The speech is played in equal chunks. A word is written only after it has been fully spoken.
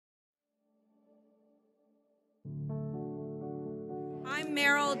I'm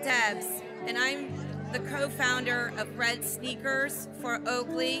Meryl Debs, and I'm the co-founder of Red Sneakers for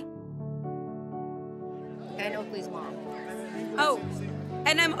Oakley. And Oakley's mom. Oh,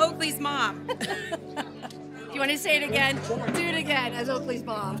 and I'm Oakley's mom. Do you want to say it again? Do it again as Oakley's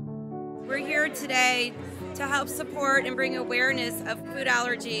mom. We're here today to help support and bring awareness of food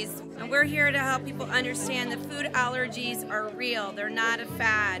allergies. And we're here to help people understand that food allergies are real. They're not a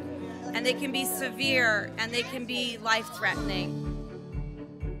fad. And they can be severe and they can be life-threatening.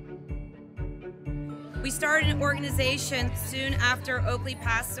 We started an organization soon after Oakley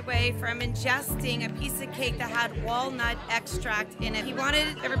passed away from ingesting a piece of cake that had walnut extract in it. He wanted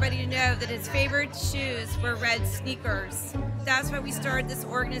everybody to know that his favorite shoes were red sneakers. That's why we started this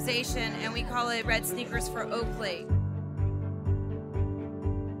organization, and we call it Red Sneakers for Oakley.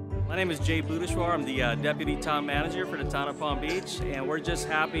 My name is Jay Budishwar. I'm the Deputy Town Manager for the Town of Palm Beach, and we're just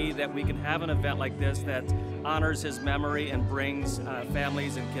happy that we can have an event like this that honors his memory and brings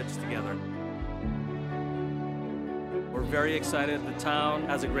families and kids together. We're very excited. The town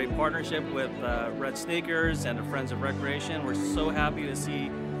has a great partnership with Red Sneakers and the Friends of Recreation. We're so happy to see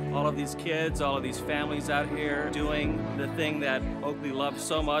all of these kids, all of these families out here doing the thing that Oakley loves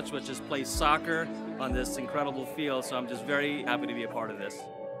so much, which is play soccer on this incredible field. So I'm just very happy to be a part of this.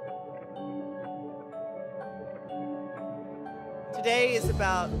 Today is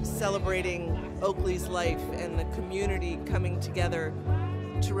about celebrating Oakley's life and the community coming together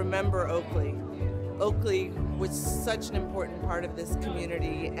to remember Oakley. Oakley was such an important part of this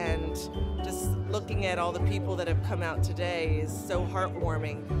community, and just looking at all the people that have come out today is so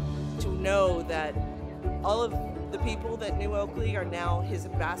heartwarming to know that all of the people that knew Oakley are now his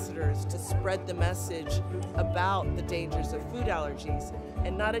ambassadors to spread the message about the dangers of food allergies.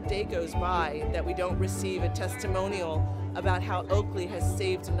 And not a day goes by that we don't receive a testimonial about how Oakley has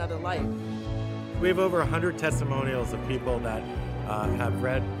saved another life. We have over 100 testimonials of people that have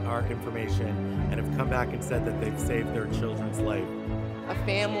read our information and have come back and said that they've saved their children's life. A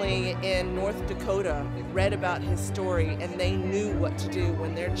family in North Dakota read about his story, and they knew what to do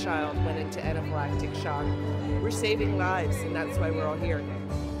when their child went into anaphylactic shock. We're saving lives, and that's why we're all here.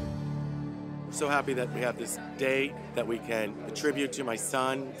 We're so happy that we have this day that we can attribute to my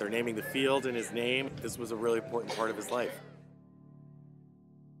son. They're naming the field in his name. This was a really important part of his life.